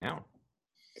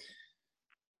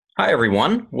Hi,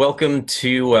 everyone. Welcome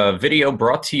to a video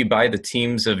brought to you by the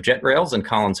teams of JetRails and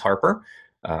Collins Harper.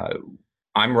 Uh,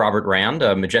 I'm Robert Rand,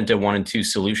 a Magento 1 and 2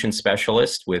 solution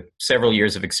specialist with several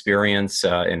years of experience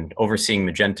in overseeing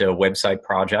Magento website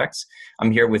projects.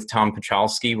 I'm here with Tom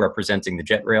Pachalski, representing the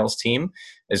JetRails team,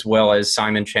 as well as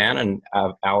Simon Chan and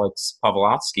Alex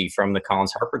Pavlotsky from the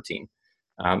Collins Harper team.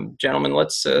 Gentlemen,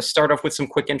 let's start off with some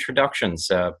quick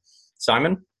introductions.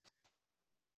 Simon?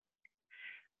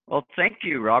 Well, thank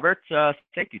you, Robert.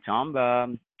 Thank you, Tom.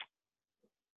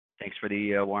 Thanks for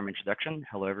the warm introduction.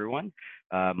 Hello, everyone.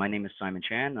 My name is Simon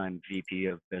Chan. I'm VP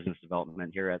of Business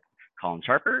Development here at Collins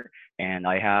Harper, and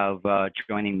I have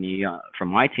joining me from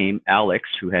my team, Alex,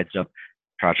 who heads up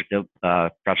project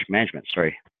management.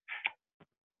 Sorry.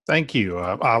 Thank you,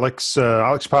 Alex.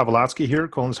 Alex Pavlotsky here,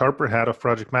 Collins Harper, head of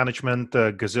project management,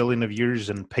 gazillion of years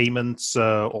in payments,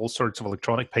 all sorts of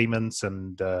electronic payments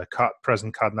and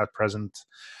present, card not present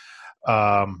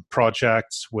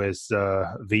projects with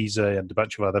Visa and a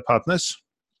bunch of other partners.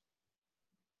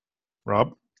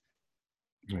 Rob?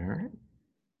 All right.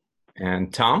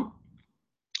 And Tom?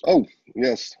 Oh,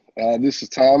 yes. This is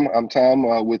Tom. I'm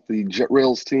Tom with the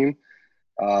JetRails team.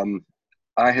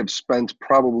 I have spent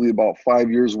probably about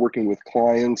 5 years working with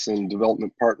clients and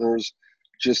development partners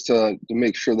just to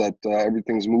make sure that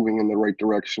everything's moving in the right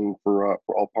direction for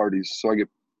all parties. So I get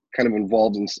kind of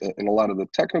involved in a lot of the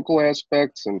technical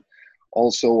aspects and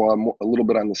also a little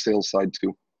bit on the sales side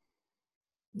too.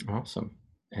 Awesome.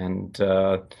 And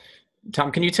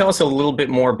Tom, can you tell us a little bit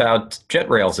more about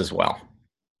JetRails as well?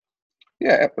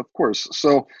 Yeah, of course.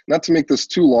 So not to make this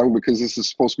too long because this is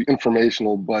supposed to be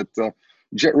informational, but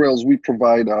JetRails, we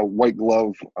provide white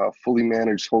glove, fully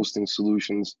managed hosting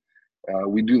solutions.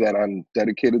 We do that on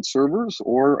dedicated servers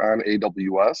or on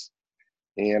AWS.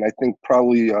 And I think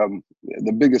probably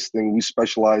the biggest thing, we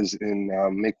specialize in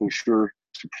making sure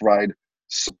to provide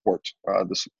support,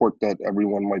 the support that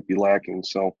everyone might be lacking.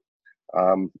 So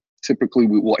typically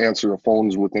we will answer the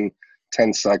phones within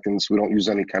 10 seconds. We don't use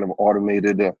any kind of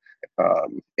automated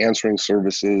answering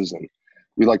services, and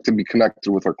we like to be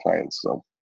connected with our clients. So.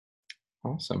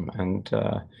 Awesome. And,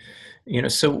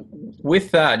 so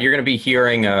with that, you're going to be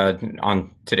hearing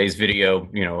on today's video,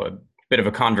 a bit of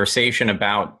a conversation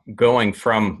about going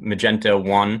from Magento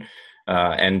 1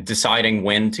 and deciding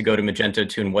when to go to Magento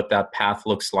 2 and what that path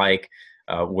looks like.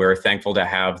 We're thankful to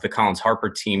have the Collins Harper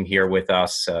team here with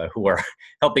us who are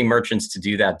helping merchants to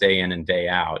do that day in and day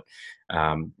out.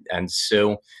 And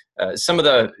so some of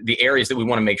the areas that we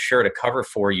want to make sure to cover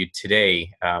for you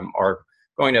today are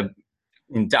going to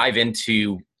dive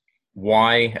into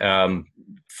why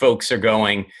folks are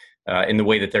going in the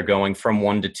way that they're going from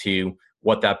 1 to 2,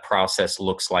 what that process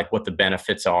looks like, what the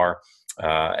benefits are,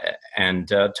 and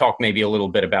talk maybe a little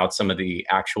bit about some of the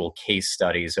actual case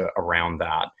studies around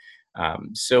that.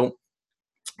 So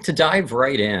to dive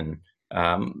right in,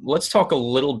 let's talk a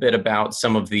little bit about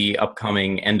some of the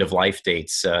upcoming end-of-life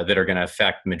dates that are going to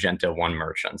affect Magento 1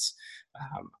 merchants.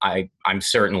 I'm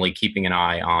certainly keeping an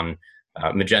eye on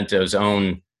Magento's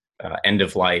own end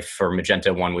of life for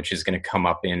Magento 1, which is going to come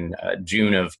up in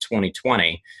June of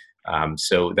 2020.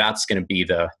 So that's going to be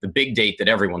the big date that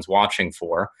everyone's watching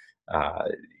for.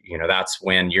 That's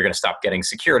when you're going to stop getting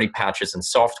security patches and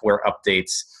software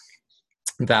updates.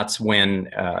 That's when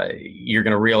you're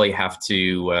going to really have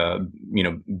to,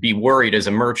 be worried as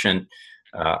a merchant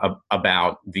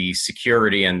about the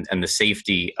security and the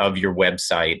safety of your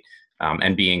website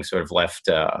and being sort of left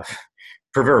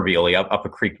proverbially up a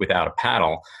creek without a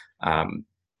paddle.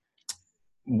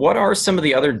 What are some of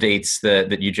the other dates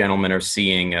that you gentlemen are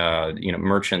seeing,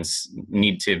 merchants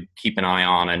need to keep an eye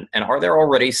on? And are there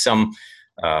already some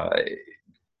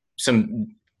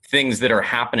things that are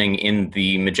happening in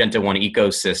the Magento 1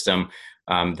 ecosystem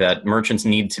that merchants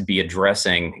need to be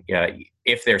addressing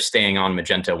if they're staying on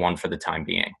Magento 1 for the time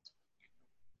being?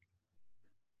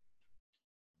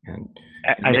 And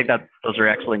I think that those are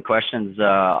excellent questions.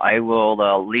 I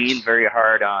will lean very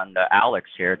hard on Alex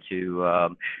here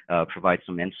to provide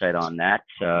some insight on that.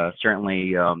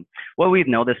 Certainly, what we've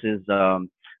noticed is a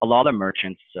lot of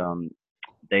merchants,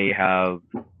 they have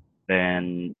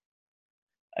been,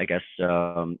 I guess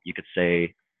you could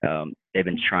say, they've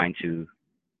been trying to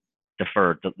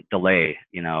delay,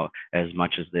 as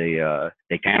much as they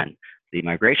can, the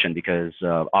migration, because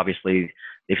obviously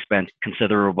they've spent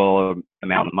considerable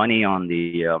amount of money on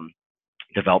the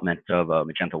development of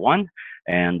Magento 1,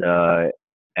 and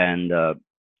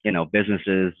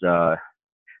businesses,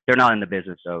 they're not in the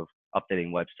business of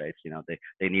updating websites.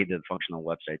 They need the functional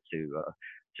website to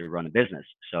run a business.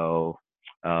 So,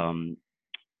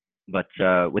 but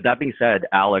with that being said,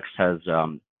 Alex has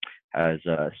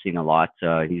seen a lot.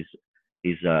 He's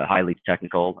He's highly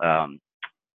technical.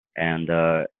 And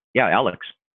yeah, Alex.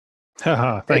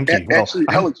 Thank you. Well, Actually,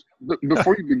 Alex,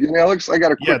 before you begin, Alex, I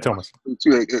got a yeah, quick Thomas.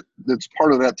 question too. That's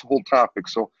part of that whole topic.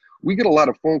 So we get a lot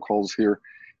of phone calls here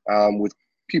with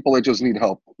people that just need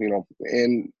help,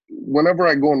 and whenever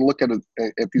I go and look at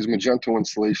these Magento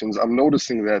installations, I'm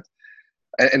noticing that,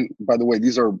 and by the way,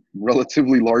 these are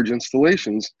relatively large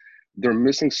installations. They're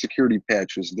missing security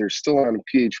patches. They're still on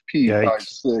PHP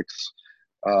Yikes.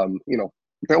 5.6.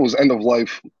 That was end of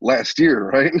life last year,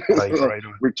 right? Right, right.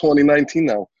 We're 2019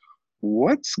 now.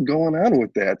 What's going on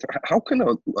with that? How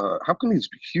can these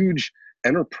huge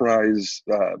enterprise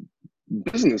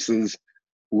businesses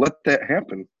let that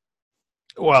happen?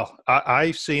 Well,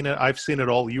 I've seen it. I've seen it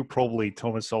all. You probably,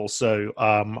 Thomas, also.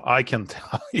 I can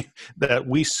tell you that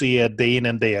we see it day in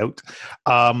and day out.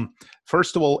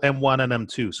 First of all, M1 and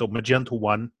M2. So Magento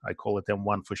 1, I call it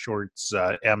M1 for short.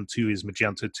 M2 is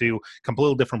Magento 2.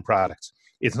 Completely different products.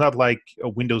 It's not like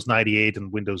Windows 98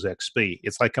 and Windows XP.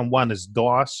 It's like M1 is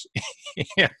DOS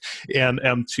and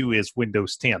M2 is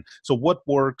Windows 10. So what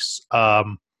works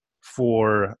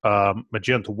for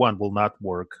Magento 1 will not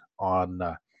work on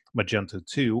Magento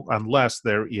 2 unless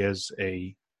there is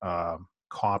a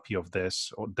copy of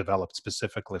this or developed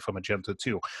specifically for Magento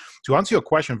 2. To answer your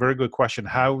question, very good question.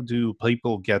 How do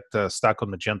people get stuck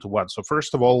on Magento 1? So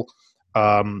first of all,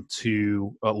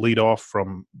 to lead off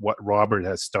from what Robert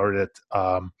has started,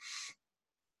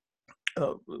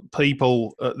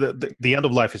 people, the end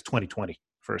of life is 2020.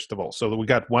 First of all, so we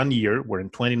got 1 year. We're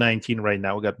in 2019 right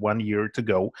now. We got 1 year to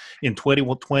go. In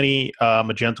 2020,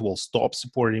 Magento will stop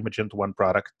supporting Magento 1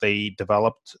 product. They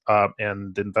developed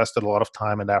and invested a lot of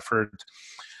time and effort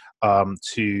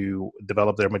to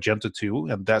develop their Magento 2,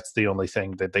 and that's the only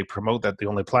thing that they promote. That's the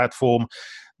only platform.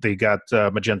 They got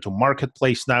Magento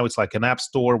Marketplace now. It's like an app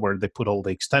store where they put all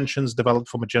the extensions developed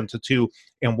for Magento 2.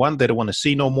 And one they don't want to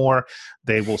see no more.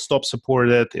 They will stop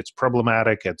supporting it. It's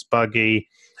problematic. It's buggy.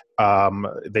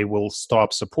 They will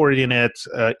stop supporting it,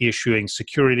 issuing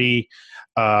security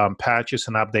patches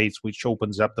and updates, which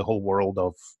opens up the whole world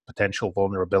of potential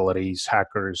vulnerabilities,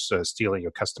 hackers stealing your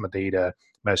customer data,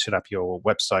 messing up your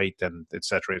website, and et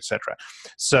cetera, et cetera.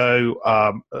 So,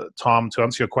 Tom, to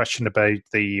answer your question about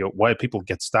the why people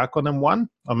get stuck on M1,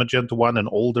 on Magento 1 and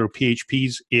older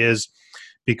PHPs is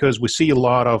because we see a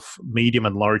lot of medium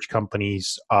and large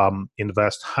companies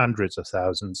invest hundreds of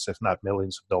thousands, if not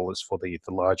millions of dollars for the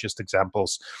largest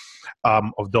examples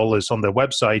of dollars on their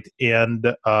website, and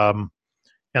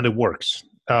it works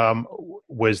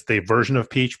with the version of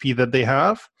PHP that they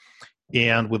have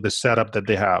and with the setup that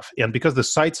they have. And because the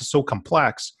sites are so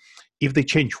complex, if they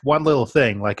change one little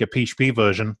thing, like a PHP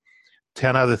version,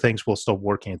 10 other things will stop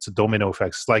working. It's a domino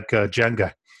effect. It's like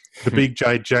Jenga. The big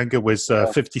giant Jenga with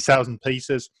 50,000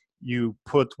 pieces. You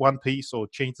put one piece or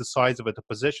change the size of it, the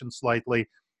position slightly,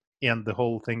 and the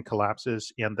whole thing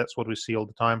collapses. And that's what we see all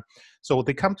the time. So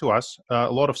they come to us.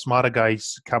 A lot of smarter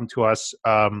guys come to us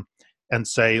and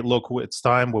say, look, it's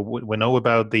time. We know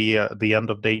about the end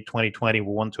of day 2020. We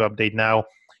want to update now.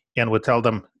 And we tell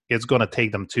them it's going to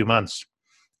take them 2 months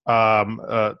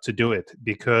to do it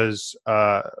because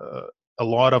a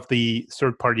lot of the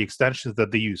third-party extensions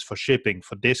that they use for shipping,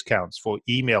 for discounts, for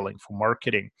emailing, for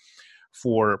marketing,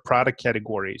 for product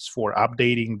categories, for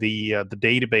updating the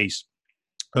database,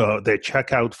 the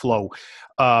checkout flow,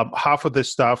 half of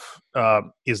this stuff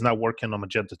is not working on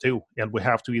Magento 2, and we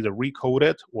have to either recode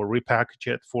it or repackage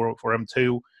it for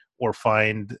M2 or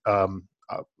find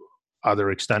other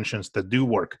extensions that do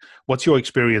work. What's your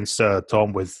experience,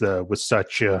 Tom, with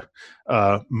such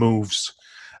moves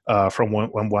from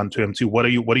M1 to M2? What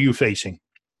are you facing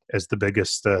as the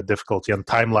biggest difficulty, and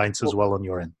timelines as well on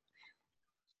your end?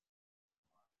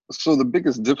 So the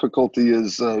biggest difficulty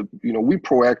is, we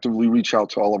proactively reach out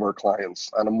to all of our clients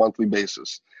on a monthly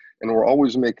basis, and we're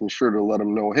always making sure to let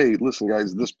them know, hey, listen,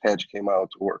 guys, this patch came out,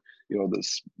 or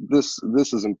this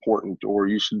is important, or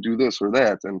you should do this or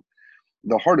that. And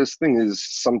the hardest thing is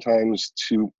sometimes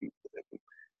to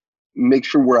make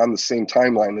sure we're on the same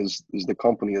timeline as the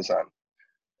company is on.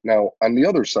 Now, on the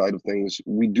other side of things,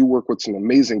 we do work with some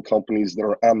amazing companies that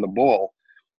are on the ball.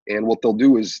 And what they'll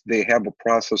do is they have a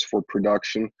process for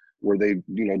production where they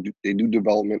do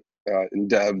development in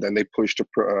dev, then they push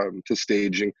to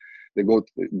staging, they go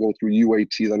through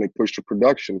UAT, then they push to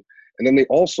production, and then they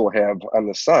also have on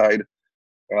the side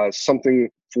something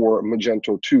for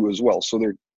Magento 2 as well. So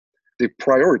they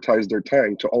prioritize their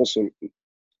time to also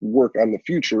work on the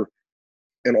future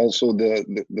and also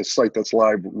the site that's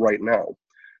live right now.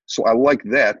 So I like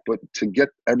that, but to get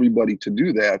everybody to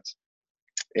do that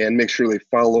and make sure they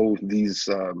follow these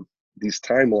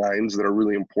timelines that are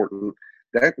really important,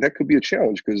 that could be a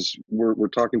challenge because we're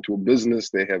talking to a business.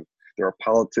 There are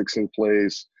politics in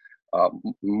place,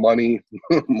 money.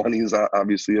 Money is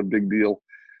obviously a big deal.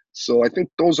 So I think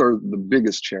those are the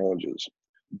biggest challenges.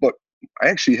 But I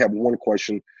actually have one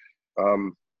question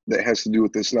that has to do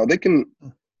with this. Now,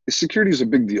 security is a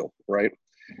big deal, right?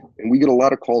 And we get a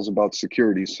lot of calls about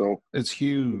security. So it's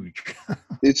huge.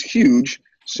 It's huge.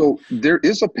 So there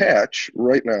is a patch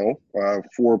right now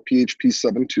for PHP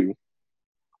 7.2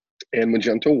 and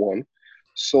Magento 1.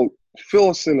 So fill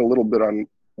us in a little bit on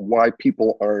why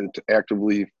people aren't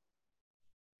actively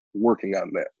working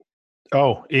on that.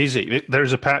 Oh, easy.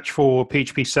 There's a patch for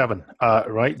PHP 7,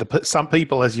 right? Some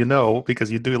people, as you know,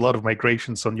 because you do a lot of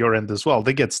migrations on your end as well,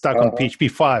 they get stuck on PHP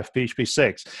 5, PHP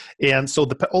 6. And so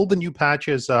all the new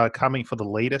patches are coming for the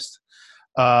latest,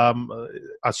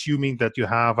 assuming that you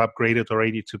have upgraded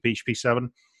already to PHP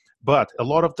 7. But a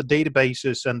lot of the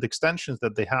databases and extensions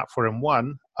that they have for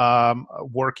M1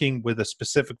 working with a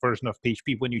specific version of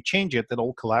PHP, when you change it, it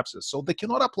all collapses. So they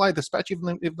cannot apply this patch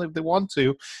even if they want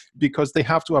to, because they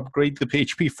have to upgrade the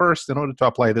PHP first in order to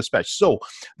apply this patch. So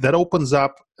that opens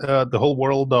up the whole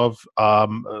world of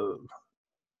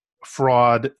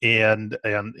fraud and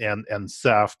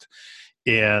theft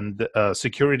and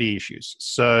security issues.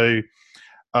 So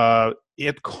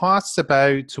it costs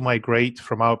about, to migrate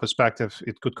from our perspective,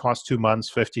 it could cost 2 months,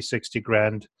 50, 60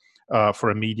 grand for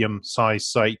a medium-sized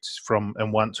site from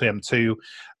M1 to M2.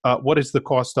 What is the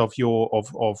cost of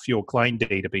your client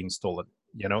data being stolen?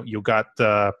 You know, you got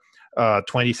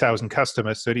 20,000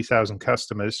 customers, 30,000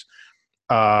 customers,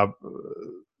 or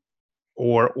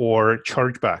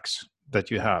chargebacks that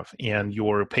you have, and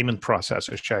your payment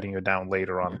processor is shutting you down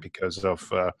later on because of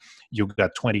you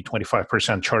got 20-25%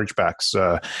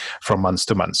 chargebacks from months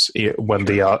to months when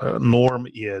the norm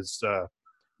is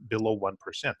below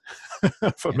 1%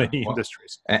 for many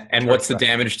industries. And what's the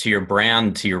damage to your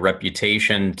brand, to your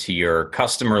reputation, to your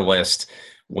customer list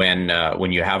when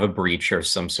you have a breach or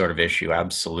some sort of issue?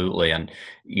 Absolutely. And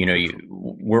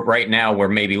we're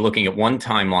maybe looking at one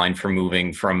timeline for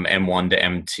moving from M1 to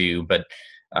M2, but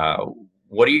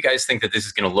what do you guys think that this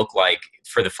is going to look like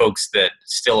for the folks that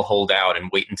still hold out and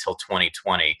wait until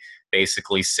 2020?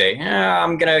 Basically say,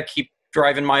 I'm going to keep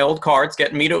driving my old car. It's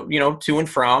getting me to and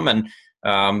from, and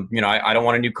I don't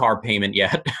want a new car payment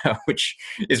yet, which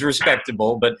is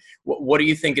respectable. But what do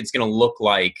you think it's going to look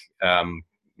like, come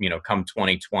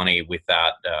 2020 with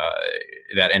that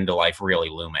end of life really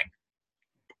looming?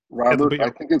 Robert, I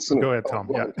think it's go ahead, Tom.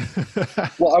 Yeah.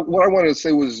 Well, what I wanted to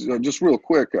say was just real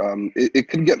quick. It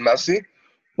could get messy,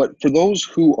 but for those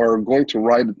who are going to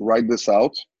ride this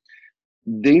out,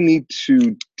 they need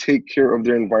to take care of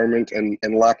their environment and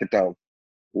lock it down.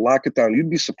 Lock it down. You'd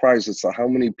be surprised as to how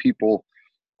many people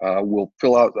will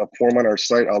fill out a form on our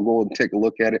site. I'll go and take a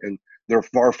look at it, and their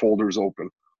VAR folder's open,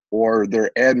 or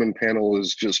their admin panel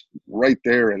is just right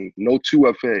there, and no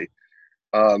 2FA.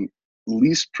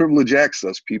 Least privilege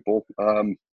access, people.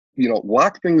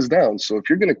 Lock things down. So if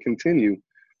you're going to continue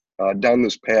down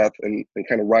this path and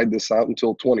kind of ride this out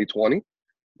until 2020,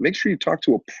 make sure you talk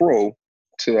to a pro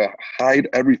to hide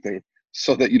everything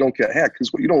so that you don't get hacked.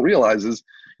 Because what you don't realize is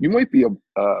you might be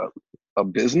a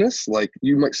business, like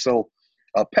you might sell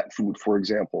pet food, for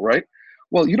example, right?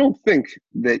 Well, you don't think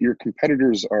that your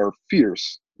competitors are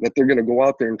fierce, that they're going to go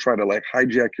out there and try to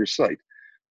hijack your site.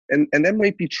 And that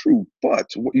might be true,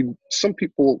 but what some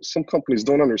companies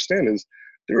don't understand is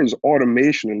there is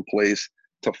automation in place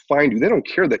to find you. They don't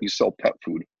care that you sell pet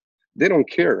food. They don't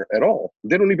care at all.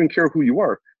 They don't even care who you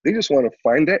are. They just want to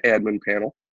find that admin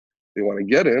panel. They want to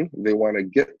get in. They want to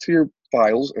get to your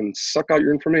files and suck out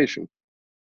your information.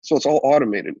 So it's all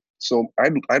automated. So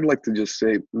I'd like to just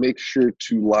say, make sure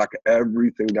to lock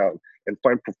everything down and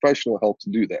find professional help to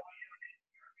do that.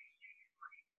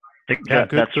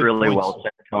 That's really well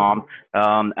said, Tom.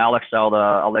 Alex,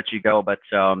 I'll let you go, but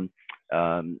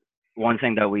one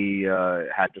thing that we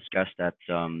had discussed that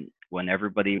when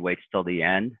everybody waits till the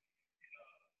end,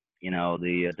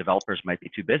 the developers might be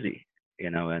too busy,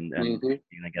 and you're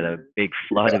gonna get a big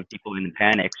flood of people in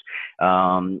panics.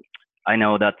 I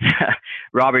know that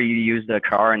Robert, you used the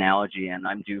car analogy, and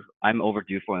I'm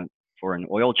overdue for an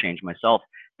oil change myself,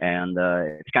 and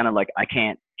it's kind of like I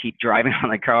can't keep driving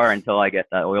on the car until I get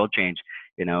that oil change,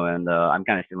 and I'm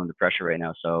kind of feeling the pressure right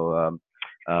now. So,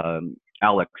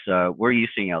 Alex, what are you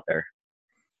seeing out there?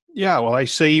 Yeah, well, I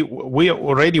see we are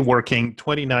already working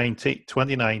 2019.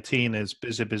 2019 is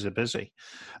busy, busy, busy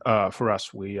for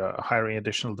us. We are hiring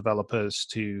additional developers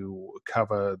to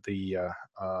cover the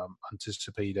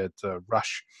anticipated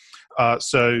rush.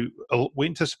 So we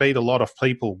anticipate a lot of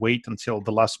people wait until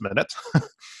the last minute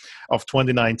of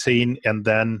 2019, and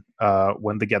then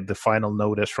when they get the final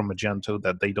notice from Magento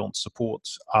that they don't support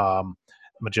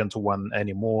Magento 1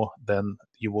 anymore, then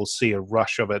you will see a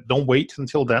rush of it. Don't wait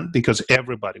until then, because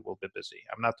everybody will be busy.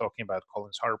 I'm not talking about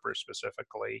Collins Harper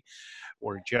specifically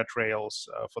or JetRails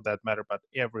for that matter, but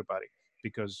everybody,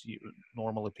 because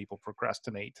normally people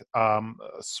procrastinate.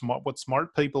 What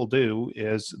smart people do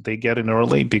is they get in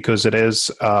early, because it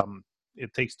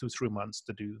takes 2-3 months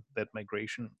to do that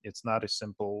migration. It's not as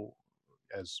simple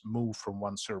as move from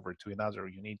one server to another.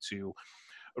 You need to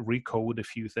recode a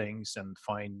few things and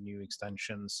find new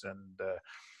extensions and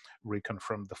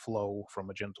reconfirm the flow from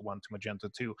Magento 1 to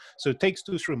Magento 2. So it takes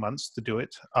 2-3 months to do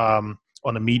it. On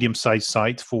a medium-sized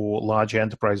site, for large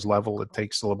enterprise level, it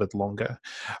takes a little bit longer.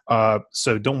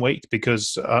 So don't wait,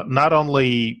 because not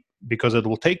only because it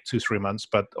will take 2-3 months,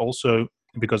 but also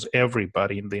because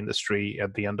everybody in the industry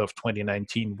at the end of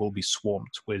 2019 will be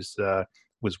swamped with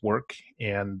work,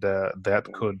 and that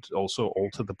could also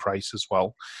alter the price as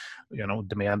well.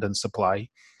 Demand and supply.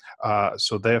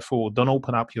 So therefore, don't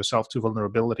open up yourself to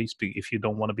vulnerabilities if you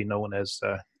don't want to be known as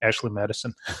Ashley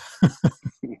Madison.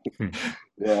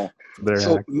 Yeah.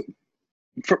 So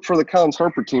for the Collins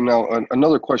Harper team now,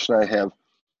 another question I have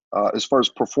as far as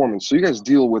performance. So you guys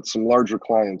deal with some larger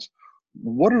clients.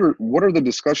 What are the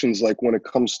discussions like when it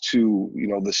comes to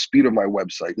the speed of my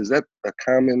website? Is that a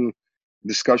common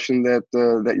discussion that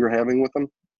you're having with them?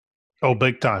 Oh,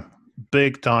 big time.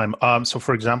 Big time. So,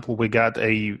 for example, we got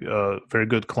a very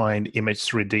good client, Image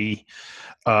 3D.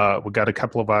 We got a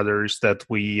couple of others that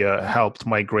we helped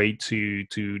migrate to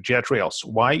JetRails.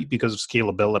 Why? Because of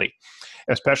scalability,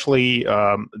 especially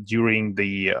during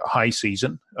the high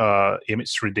season.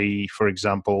 Image 3D, for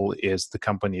example, is the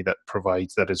company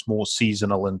that is more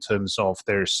seasonal in terms of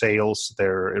their sales.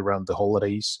 They're around the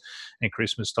holidays and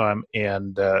Christmas time,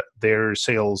 and their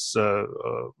sales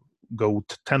go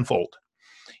tenfold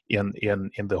in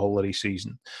the holiday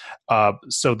season.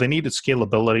 So they needed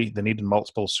scalability. They needed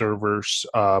multiple servers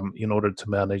in order to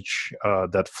manage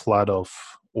that flood of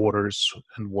orders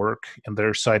and work. And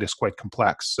their site is quite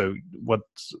complex. So what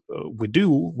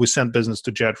we send business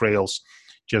to JetRails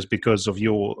just because of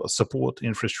your support,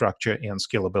 infrastructure, and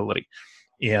scalability.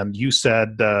 And you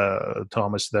said,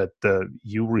 Thomas, that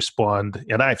you respond,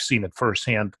 and I've seen it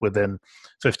firsthand within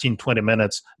 15, 20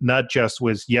 minutes, not just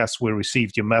with, yes, we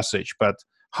received your message, but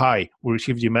hi, we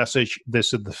received your message,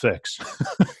 this is the fix.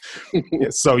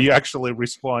 So you actually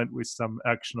respond with some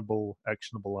actionable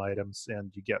items,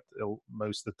 and you get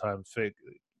most of the time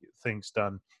things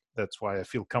done. That's why I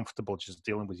feel comfortable just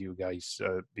dealing with you guys,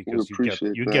 because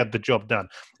you get the job done.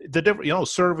 The different,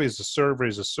 server is a server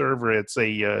is a server. It's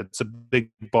a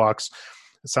big box,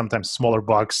 sometimes smaller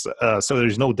box. So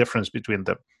there's no difference between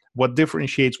them. What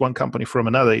differentiates one company from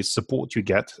another is support you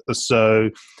get.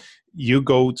 So you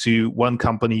go to one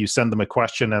company, you send them a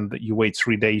question, and you wait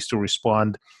 3 days to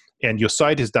respond, and your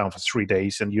site is down for 3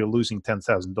 days, and you're losing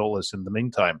 $10,000 in the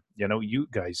meantime. You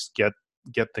guys get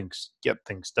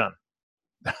things done.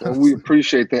 Well, we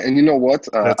appreciate that. And you know what?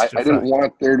 I didn't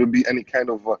want there to be any kind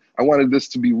of, I wanted this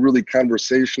to be really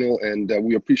conversational, and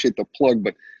we appreciate the plug,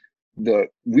 but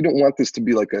we don't want this to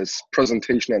be like a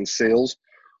presentation on sales,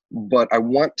 but I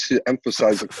want to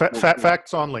emphasize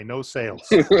facts only, no sales.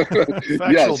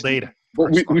 Factual data.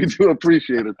 But we do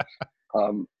appreciate it.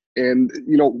 And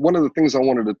one of the things I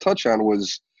wanted to touch on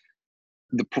was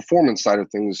the performance side of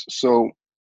things. So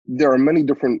there are many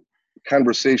different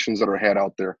conversations that are had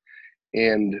out there.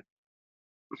 And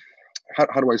how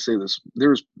do I say this?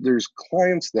 There's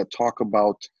clients that talk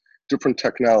about different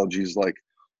technologies like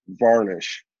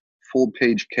varnish, full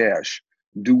page cache.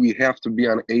 Do we have to be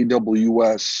on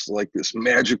AWS, like this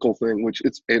magical thing, which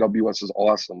AWS is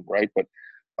awesome, right? But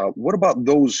what about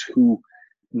those who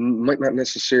might not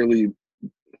necessarily,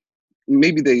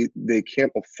 maybe they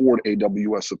can't afford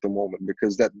AWS at the moment,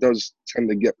 because that does tend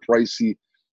to get pricey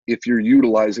if you're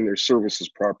utilizing their services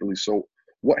properly. So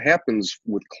what happens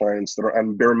with clients that are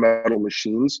on bare metal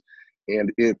machines,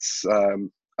 and it's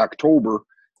October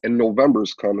and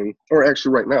November's coming, or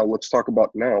actually right now, let's talk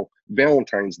about now,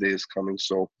 Valentine's Day is coming.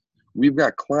 So we've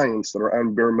got clients that are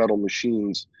on bare metal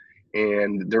machines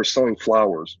and they're selling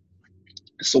flowers.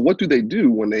 So what do they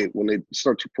do when they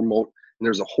start to promote and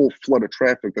there's a whole flood of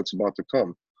traffic that's about to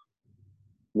come?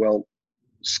 Well,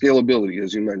 scalability,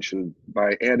 as you mentioned,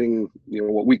 by adding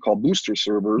what we call booster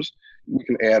servers, we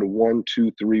can add 1,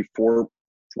 2, 3, 4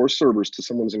 for servers to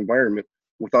someone's environment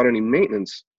without any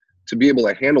maintenance to be able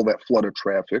to handle that flood of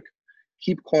traffic,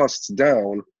 keep costs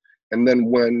down, and then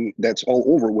when that's all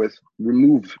over with,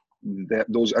 remove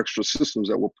those extra systems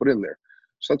that were put in there.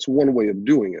 So that's one way of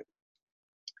doing it.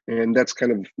 And that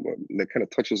kind of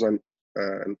touches on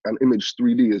Image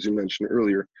 3D, as you mentioned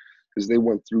earlier, because they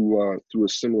went through a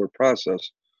similar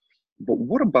process. But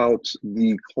what about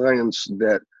the clients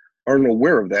that aren't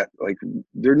aware of that? Like,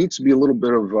 there needs to be a little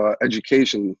bit of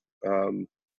education.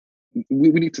 We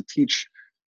need to teach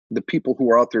the people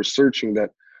who are out there searching that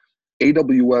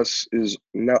AWS is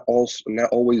not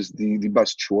always the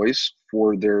best choice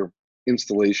for their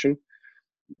installation,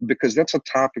 because that's a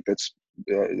topic that's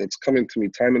coming to me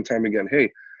time and time again. Hey,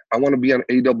 I want to be on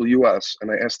AWS,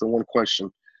 and I ask them one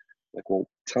question, like, well,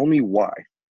 tell me why.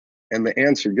 And the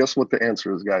answer, guess what the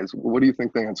answer is, guys? What do you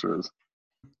think the answer is?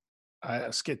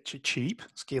 Cheap,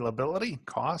 scalability,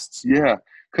 costs. Yeah,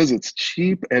 because it's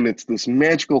cheap and it's this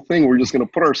magical thing. We're just going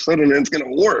to put our site in and it's going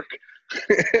to work.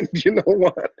 And you know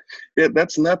what? Yeah,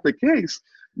 that's not the case,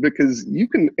 because you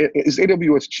can. Is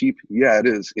AWS cheap? Yeah, it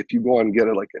is. If you go and get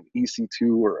it like an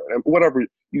EC2 or whatever,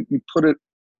 you put it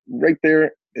right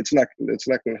there. It's not going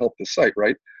to help the site,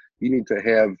 right? You need to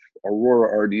have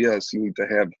Aurora RDS. You need to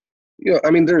have,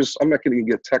 I mean, I'm not going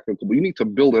to get technical, but you need to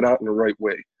build it out in the right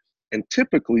way. And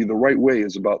typically, the right way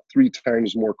is about 3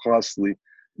 times more costly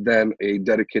than a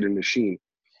dedicated machine.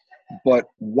 But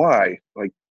why?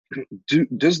 Like,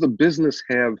 does the business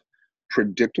have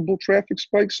predictable traffic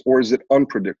spikes, or is it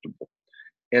unpredictable?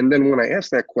 And then when I ask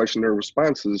that question, their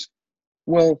response is,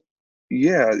 well,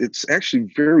 yeah, it's actually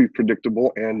very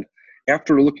predictable. And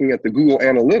after looking at the Google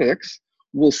Analytics,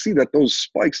 we'll see that those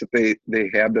spikes that they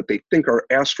have that they think are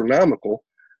astronomical,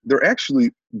 they're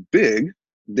actually big.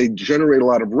 They generate a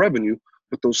lot of revenue,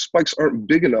 but those spikes aren't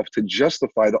big enough to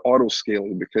justify the auto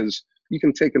scaling, because you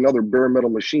can take another bare metal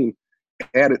machine,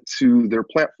 add it to their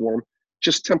platform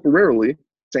just temporarily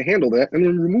to handle that, and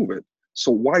then remove it.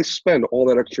 So why spend all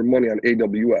that extra money on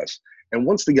AWS? And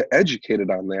once they get educated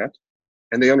on that,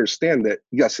 and they understand that,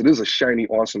 yes, it is a shiny,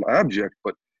 awesome object,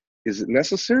 but is it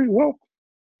necessary? Well,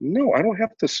 no, I don't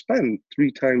have to spend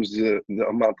 3 times the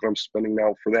amount that I'm spending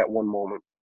now for that one moment.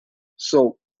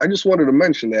 So I just wanted to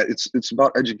mention that it's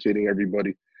about educating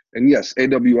everybody. And yes,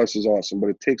 AWS is awesome, but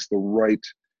it's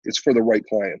for the right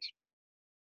clients.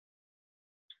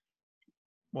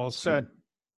 Well said.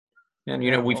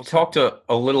 And we've talked a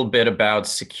little bit about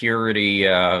security,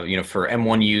 for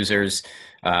M1 users.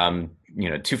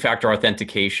 Two-factor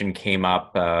authentication came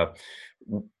up.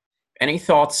 Any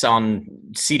thoughts on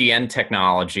CDN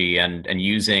technology and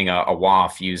using a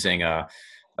WAF, using a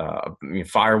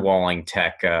firewalling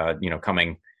tech,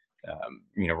 coming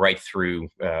right through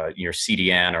your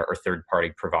CDN or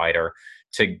third-party provider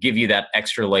to give you that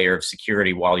extra layer of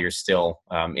security while you're still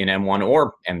in M1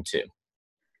 or M2?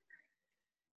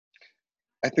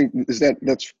 I think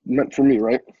that's meant for me,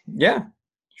 right? Yeah.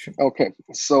 Sure. Okay.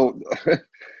 So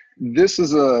this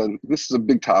is a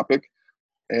big topic,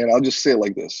 and I'll just say it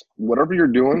like this. Whatever you're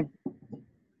doing,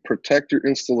 protect your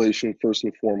installation first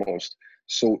and foremost.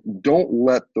 So don't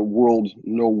let the world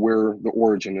know where the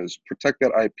origin is. Protect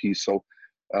that IP. So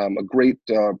a great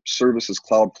service is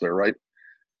Cloudflare, right?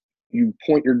 You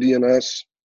point your DNS,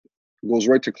 goes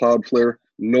right to Cloudflare.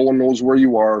 No one knows where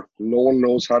you are. No one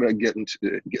knows how to get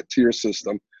to your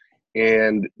system.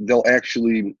 And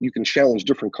you can challenge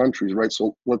different countries, right?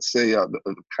 So let's say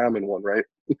the common one, right?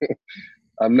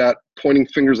 I'm not pointing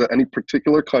fingers at any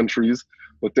particular countries,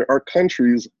 but there are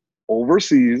countries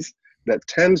overseas that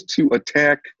tend to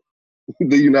attack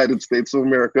the United States of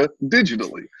America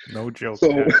digitally. No joke.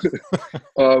 So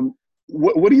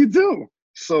what do you do?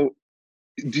 So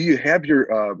do you have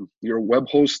your web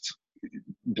host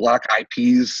block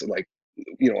IPs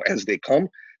as they come?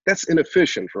 That's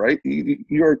inefficient, right?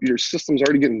 Your system's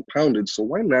already getting pounded, so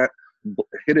why not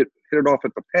hit it off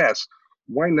at the pass?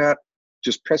 Why not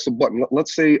just press a button?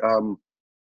 Let's say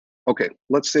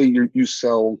you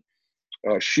sell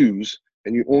shoes,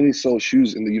 and you only sell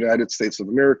shoes in the United States of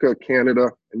America,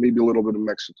 Canada, and maybe a little bit of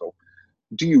Mexico.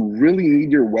 Do you really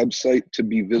need your website to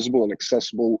be visible and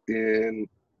accessible in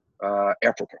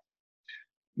Africa?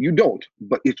 You don't.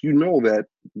 But if you know that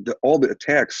all the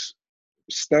attacks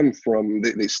stem from,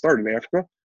 they start in Africa,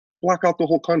 block out the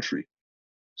whole country.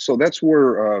 So that's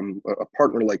where a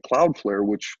partner like Cloudflare,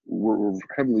 which we're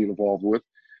heavily involved with,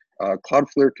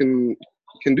 Cloudflare can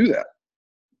do that.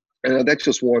 And that's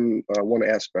just one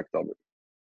aspect of it.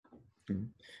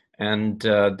 And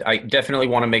I definitely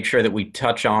want to make sure that we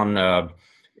touch on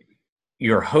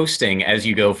your hosting as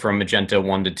you go from Magento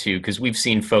 1 to 2? Because we've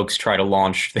seen folks try to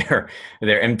launch their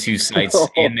M2 sites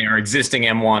in their existing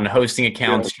M1 hosting Yeah.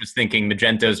 accounts, just thinking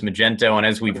Magento's Magento. And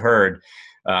as we've heard,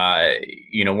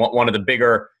 one of the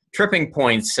bigger tripping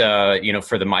points,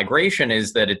 for the migration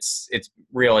is that it's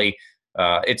really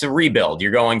it's a rebuild.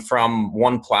 You're going from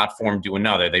one platform to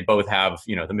another. They both have,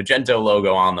 the Magento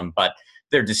logo on them, but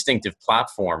they're distinctive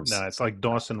platforms. No, it's like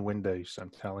DOS and Windows. I'm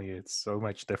telling you, it's so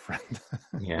much different.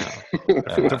 Yeah.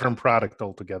 Different product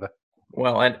altogether.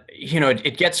 Well, and,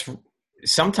 it gets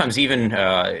sometimes even,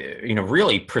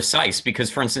 really precise because,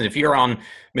 for instance, if you're on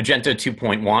Magento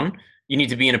 2.1, you need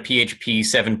to be in a PHP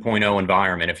 7.0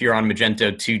 environment. If you're on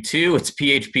Magento 2.2, it's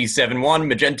PHP 7.1,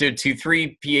 Magento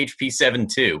 2.3, PHP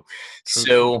 7.2.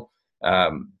 So,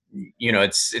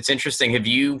 it's interesting. Have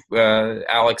you,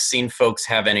 Alex, seen folks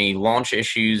have any launch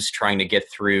issues trying to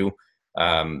get through,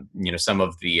 some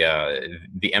of the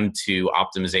M2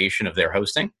 optimization of their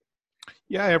hosting?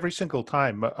 Yeah, every single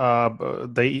time.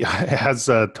 They, as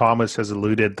Thomas has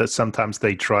alluded, that sometimes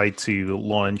they try to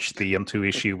launch the M2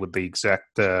 issue with the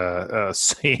exact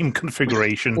same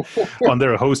configuration on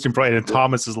their hosting provider. And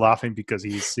Thomas is laughing because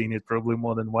he's seen it probably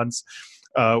more than once.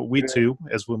 We too,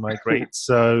 as we migrate.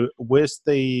 So with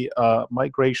the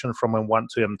migration from M1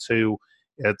 to M2,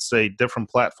 it's a different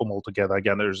platform altogether.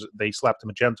 Again, they slapped a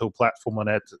Magento platform on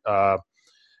it,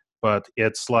 but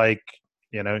it's like,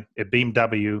 a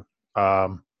BMW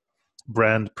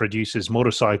brand produces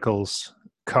motorcycles,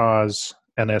 cars,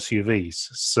 and SUVs.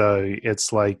 So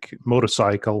it's like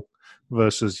motorcycle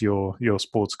versus your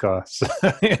sports car. So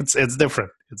it's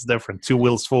different. It's different. 2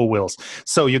 wheels, 4 wheels.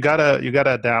 So you gotta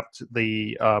adapt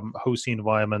the hosting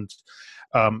environment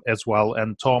as well.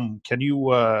 And Tom, can you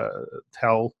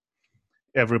tell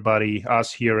everybody,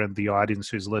 us here in the audience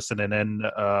who's listening in,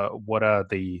 what are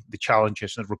the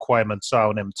challenges and requirements are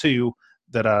on M2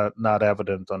 that are not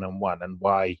evident on M1, and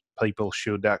why people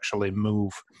should actually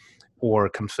move or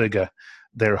configure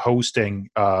their hosting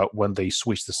when they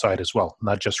switch the site as well,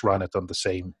 not just run it on the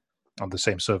same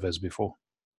server as before.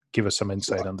 Give us some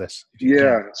insight on this.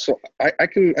 Yeah, so I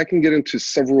can get into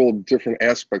several different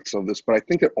aspects of this, but I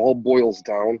think it all boils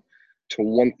down to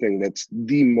one thing that's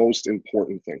the most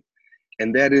important thing,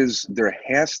 and that is there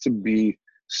has to be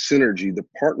synergy, the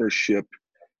partnership,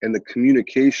 and the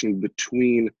communication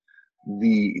between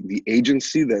the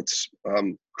agency that's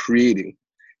creating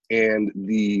and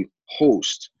the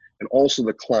host and also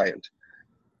the client.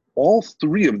 All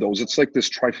three of those, it's like this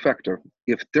trifecta.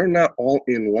 If they're not all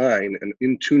in line and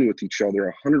in tune with each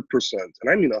other 100%,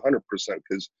 and I mean 100%,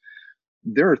 because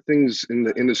there are things in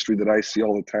the industry that I see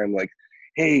all the time, like,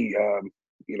 hey,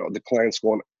 the client's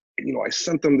going, I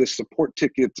sent them this support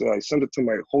ticket, I sent it to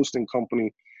my hosting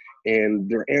company, and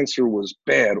their answer was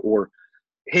bad, or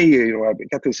hey, I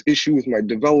got this issue with my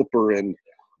developer, and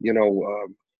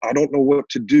I don't know what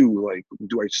to do. Like,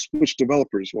 do I switch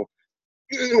developers? Well,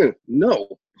 no.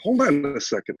 Hold on a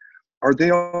second. Are they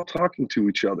all talking to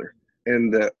each other?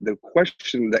 And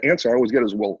the answer I always get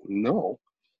is, well, no.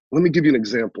 Let me give you an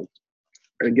example.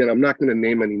 And again, I'm not going to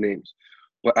name any names,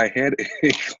 but I had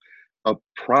a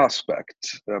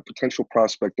potential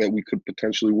prospect that we could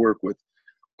potentially work with,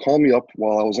 call me up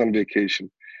while I was on vacation.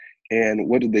 And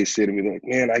what did they say to me? They're like,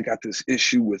 man, I got this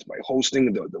issue with my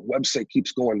hosting. The website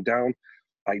keeps going down.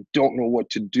 I don't know what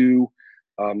to do.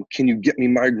 Can you get me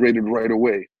migrated right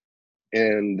away?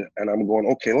 And I'm going,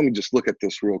 okay, let me just look at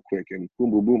this real quick. And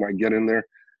boom, boom, boom, I get in there.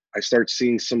 I start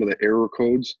seeing some of the error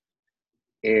codes.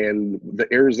 And the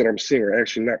errors that I'm seeing are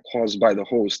actually not caused by the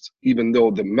host, even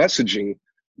though the messaging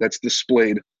that's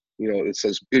displayed, it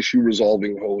says issue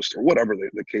resolving host or whatever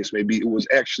the case may be. It was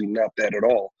actually not that at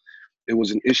all. It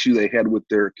was an issue they had with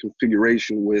their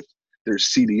configuration with their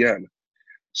CDN.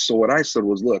 So what I said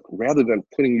was, look, rather than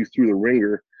putting you through the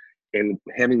ringer and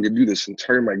having to do this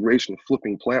entire migration,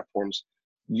 flipping platforms,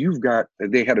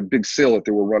 they had a big sale that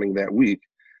they were running that week.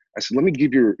 I said, let me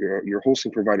give your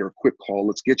hosting provider a quick call.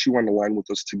 Let's get you on the line with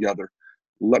us together.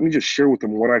 Let me just share with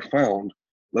them what I found.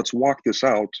 Let's walk this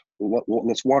out.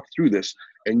 Let's walk through this,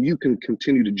 and you can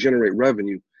continue to generate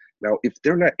revenue. Now, if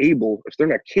they're not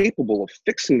capable of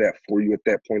fixing that for you at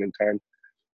that point in time,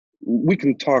 we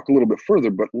can talk a little bit further,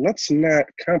 but let's not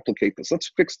complicate this.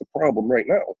 Let's fix the problem right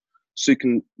now so you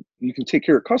can take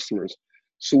care of customers.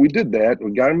 So we did that.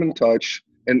 We got them in touch,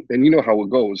 and you know how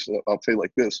it goes. I'll tell you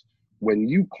like this. When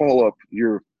you call up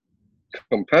your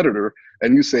competitor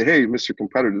and you say, hey, Mr.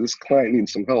 Competitor, this client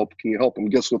needs some help. Can you help them?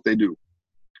 Guess what they do?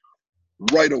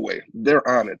 Right away, they're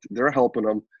on it. They're helping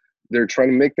them. They're trying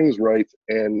to make things right,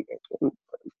 and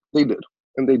they did.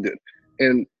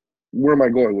 And where am I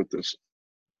going with this?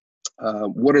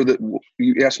 What are the?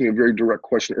 You asked me a very direct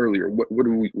question earlier. What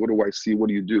do I see? What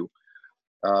do you do?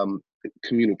 Um,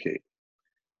 Communicate.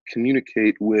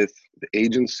 Communicate with the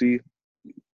agency.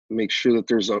 Make sure that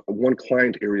there's a one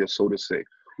client area, so to say,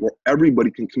 where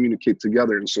everybody can communicate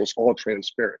together, and so it's all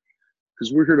transparent.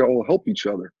 Because we're here to all help each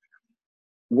other.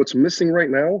 What's missing right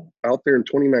now out there in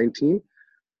 2019?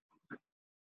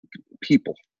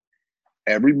 People.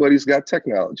 Everybody's got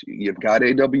technology. You've got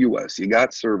AWS, you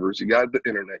got servers, you got the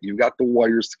internet, you got the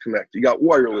wires to connect, you got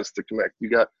wireless to connect, you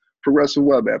got progressive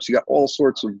web apps, you got all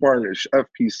sorts of Varnish,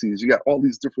 FPCs, you got all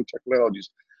these different technologies.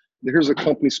 Here's a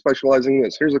company specializing in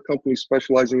this, here's a company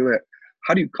specializing in that.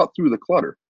 How do you cut through the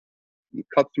clutter? You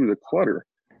cut through the clutter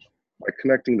by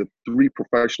connecting the three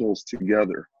professionals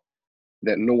together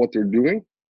that know what they're doing,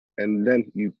 and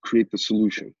then you create the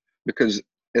solution. Because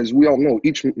as we all know,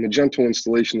 each Magento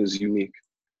installation is unique.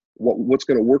 What's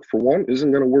going to work for one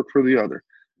isn't going to work for the other.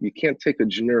 You can't take a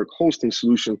generic hosting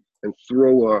solution and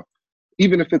throw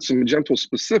even if it's a Magento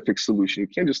specific solution, you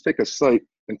can't just take a site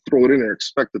and throw it in there and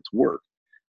expect it to work.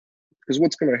 Because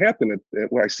what's going to happen,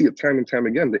 I see it time and time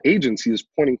again, the agency is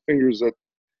pointing fingers at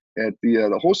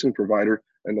the hosting provider,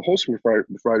 and the hosting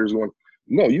provider is going,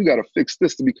 no, you got to fix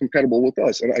this to be compatible with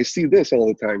us. And I see this all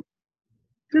the time.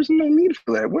 There's no need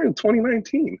for that. We're in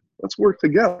 2019. Let's work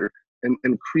together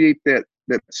and create that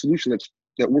solution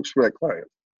that works for that client.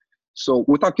 So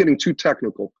without getting too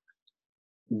technical,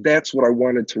 that's what I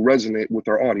wanted to resonate with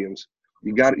our audience.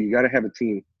 You got to have a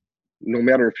team, no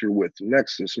matter if you're with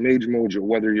Nexus, Mage Mojo,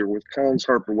 whether you're with Collins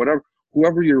Harper,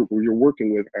 whoever you're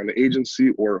working with on the agency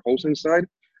or hosting side,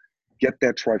 get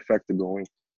that trifecta going.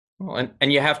 Well,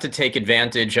 and you have to take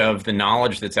advantage of the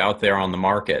knowledge that's out there on the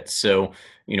market. So,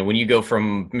 when you go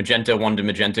from Magento 1 to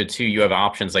Magento 2, you have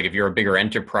options. Like if you're a bigger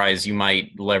enterprise, you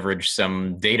might leverage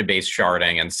some database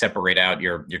sharding and separate out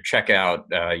your checkout,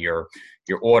 your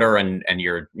order and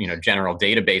your general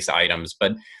database items.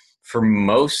 But for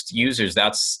most users,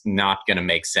 that's not going to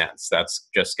make sense. That's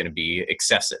just going to be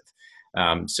excessive.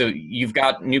 So you've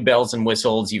got new bells and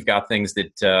whistles. You've got things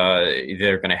that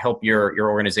they're going to help your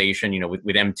organization. With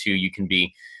M2, you can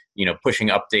be, pushing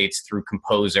updates through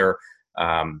Composer.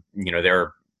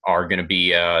 There are going to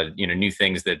be, new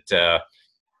things that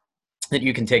that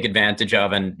you can take advantage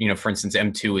of. And for instance,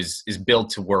 M2 is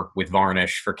built to work with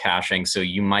Varnish for caching. So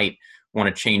you might want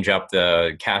to change up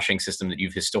the caching system that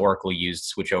you've historically used,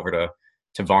 switch over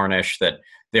to Varnish. That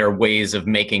there are ways of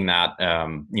making that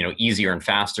easier and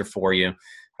faster for you.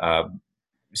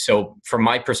 So from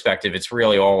my perspective, it's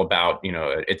really all about,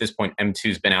 at this point,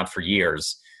 M2's been out for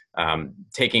years,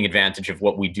 taking advantage of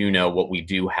what we do know, what we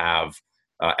do have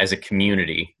as a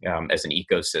community, as an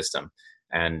ecosystem,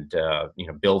 and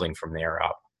building from there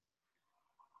up.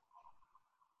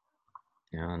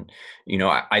 And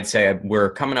I'd say we're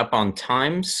coming up on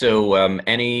time. So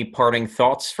any parting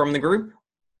thoughts from the group?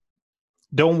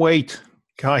 Don't wait,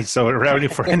 guys. So really,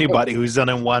 for anybody who's done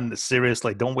in one,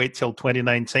 seriously, don't wait till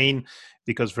 2019,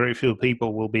 because very few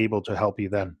people will be able to help you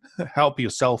then. Help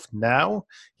yourself now.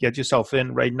 Get yourself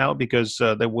in right now, because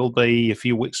there will be a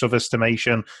few weeks of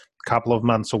estimation, a couple of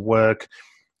months of work.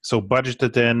 So budget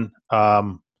it in.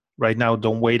 Right now,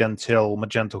 don't wait until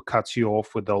Magento cuts you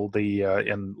off with all the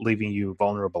and leaving you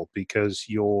vulnerable, because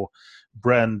your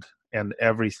brand and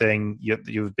everything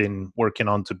you've been working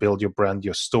on to build your brand,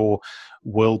 your store,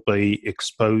 will be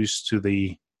exposed to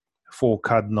the 4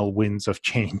 cardinal winds of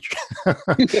change.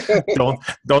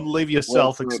 Don't leave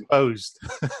yourself exposed.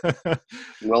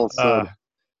 Well said.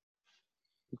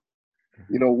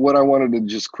 What I wanted to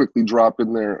just quickly drop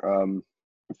in there,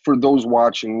 for those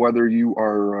watching, whether you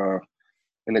are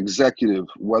an executive,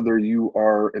 whether you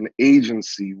are an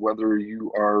agency, whether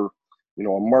you are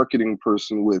a marketing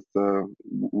person with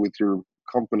your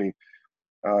company,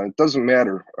 it doesn't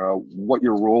matter what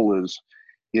your role is.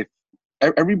 If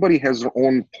everybody has their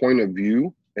own point of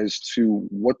view as to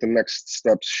what the next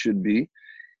steps should be,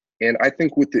 and I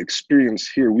think with the experience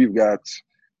here, we've got,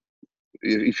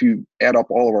 if you add up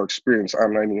all of our experience,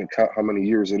 I'm not even gonna count how many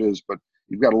years it is, but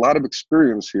you've got a lot of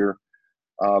experience here.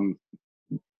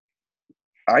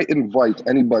 I invite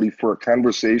anybody for a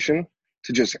conversation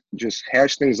to just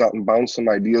hash things out and bounce some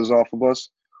ideas off of us,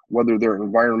 whether they're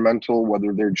environmental,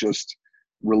 whether they're just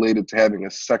related to having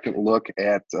a second look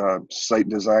at site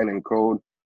design and code,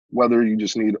 whether you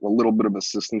just need a little bit of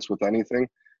assistance with anything.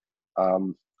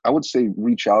 I would say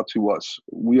reach out to us.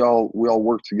 We all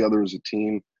work together as a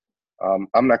team.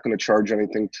 I'm not going to charge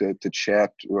anything to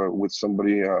chat with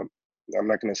somebody. I'm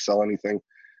not going to sell anything.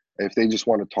 If they just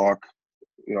want to talk,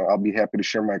 I'll be happy to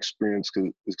share my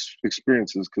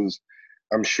experiences, because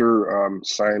I'm sure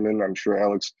Simon, I'm sure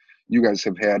Alex, you guys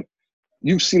have had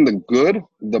you've seen the good,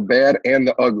 the bad, and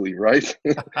the ugly, right?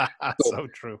 So So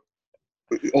true.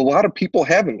 a lot of people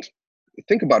haven't.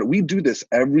 Think about it. We do this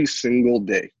every single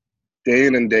day, day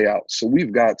in and day out. So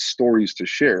we've got stories to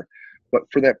share. But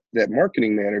for that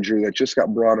marketing manager that just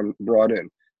got brought in,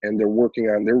 and they're working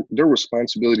on their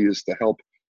responsibility is to help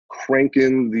crank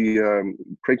in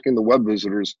the web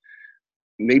visitors.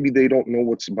 Maybe they don't know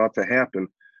what's about to happen.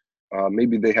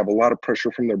 Maybe they have a lot of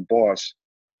pressure from their boss.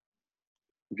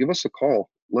 Give us a call.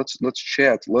 Let's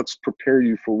chat. Let's prepare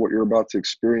you for what you're about to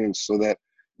experience, so that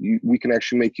we can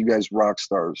actually make you guys rock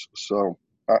stars. So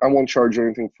I won't charge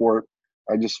anything for it.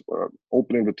 I just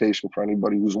open invitation for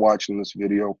anybody who's watching this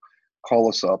video. Call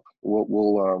us up.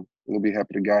 We'll be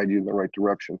happy to guide you in the right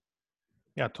direction.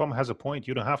 Yeah, Tom has a point.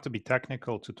 You don't have to be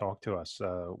technical to talk to us.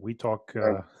 We talk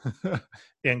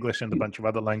English and a bunch of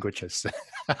other languages.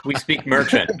 We speak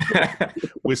merchant.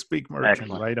 We speak merchant.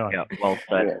 Excellent. Right on. Yeah, well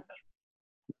said.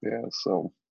 Yeah.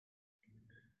 So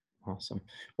Awesome.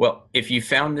 Well, if you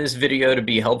found this video to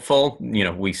be helpful,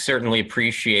 we certainly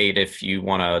appreciate if you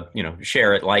want to,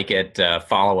 share it, like it,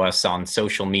 follow us on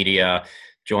social media,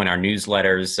 join our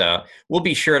newsletters. We'll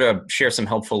be sure to share some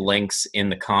helpful links in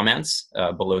the comments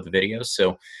below the video.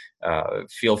 So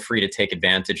feel free to take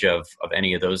advantage of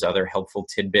any of those other helpful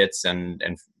tidbits and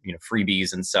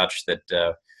freebies and such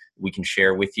that we can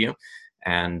share with you.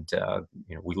 And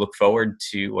we look forward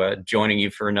to joining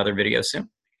you for another video soon.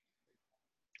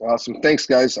 awesome. Thanks,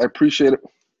 guys. I appreciate it.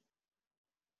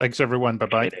 Thanks, everyone.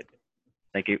 Bye-bye.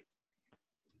 Thank you.